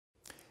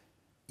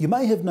You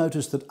may have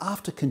noticed that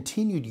after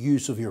continued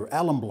use of your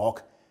alum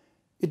block,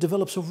 it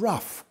develops a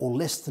rough or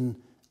less than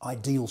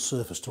ideal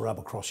surface to rub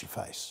across your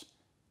face.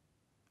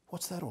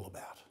 What's that all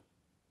about?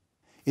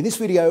 In this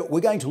video, we're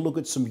going to look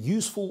at some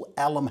useful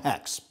alum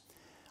hacks.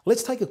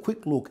 Let's take a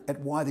quick look at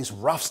why this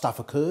rough stuff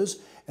occurs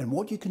and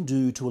what you can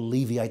do to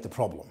alleviate the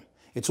problem.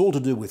 It's all to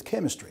do with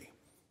chemistry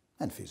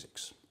and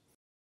physics.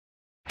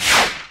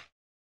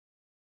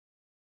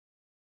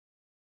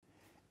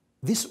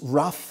 This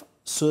rough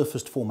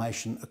surfaced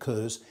formation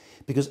occurs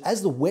because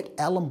as the wet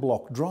alum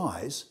block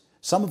dries,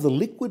 some of the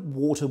liquid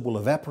water will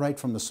evaporate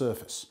from the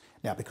surface.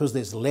 Now, because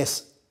there's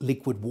less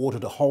liquid water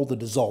to hold the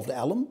dissolved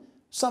alum,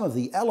 some of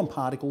the alum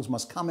particles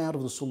must come out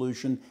of the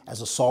solution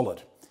as a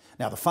solid.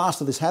 Now, the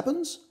faster this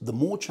happens, the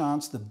more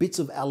chance the bits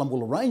of alum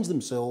will arrange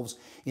themselves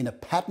in a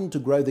pattern to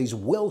grow these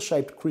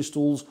well-shaped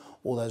crystals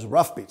or those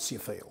rough bits you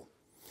feel.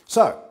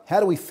 So, how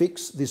do we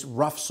fix this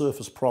rough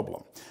surface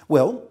problem?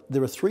 Well,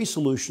 there are three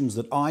solutions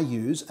that I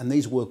use, and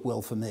these work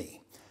well for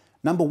me.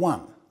 Number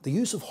one, the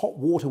use of hot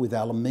water with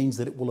alum means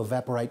that it will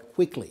evaporate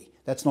quickly.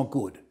 That's not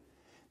good.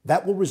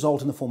 That will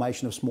result in the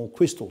formation of small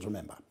crystals,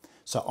 remember.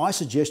 So I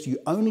suggest you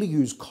only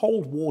use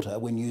cold water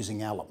when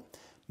using alum.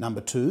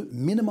 Number two,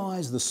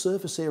 minimize the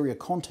surface area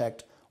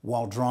contact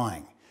while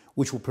drying,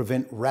 which will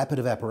prevent rapid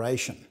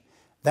evaporation.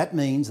 That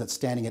means that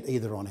standing it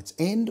either on its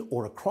end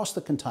or across the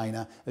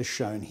container as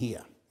shown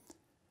here.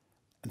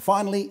 And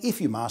finally,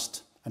 if you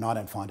must, and I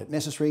don't find it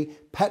necessary,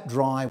 pat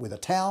dry with a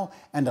towel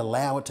and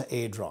allow it to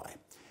air dry.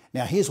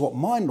 Now here's what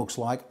mine looks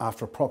like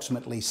after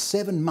approximately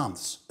 7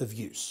 months of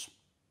use.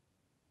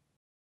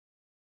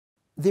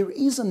 There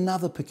is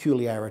another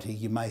peculiarity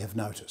you may have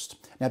noticed.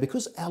 Now,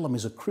 because alum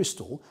is a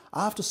crystal,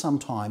 after some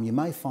time you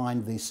may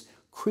find this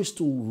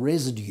crystal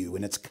residue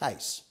in its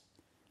case.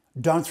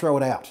 Don't throw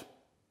it out.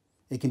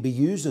 It can be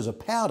used as a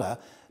powder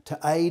to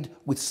aid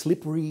with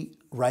slippery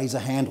razor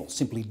handles.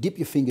 Simply dip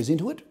your fingers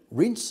into it,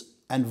 rinse,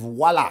 and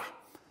voila!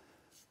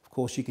 Of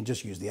course, you can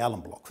just use the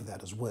alum block for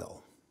that as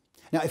well.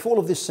 Now, if all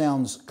of this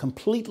sounds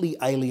completely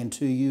alien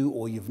to you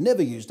or you've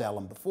never used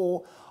alum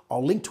before,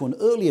 I'll link to an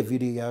earlier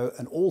video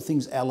and all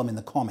things alum in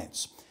the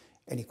comments.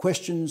 Any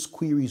questions,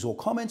 queries, or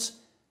comments,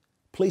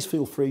 please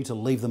feel free to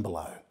leave them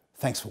below.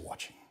 Thanks for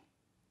watching.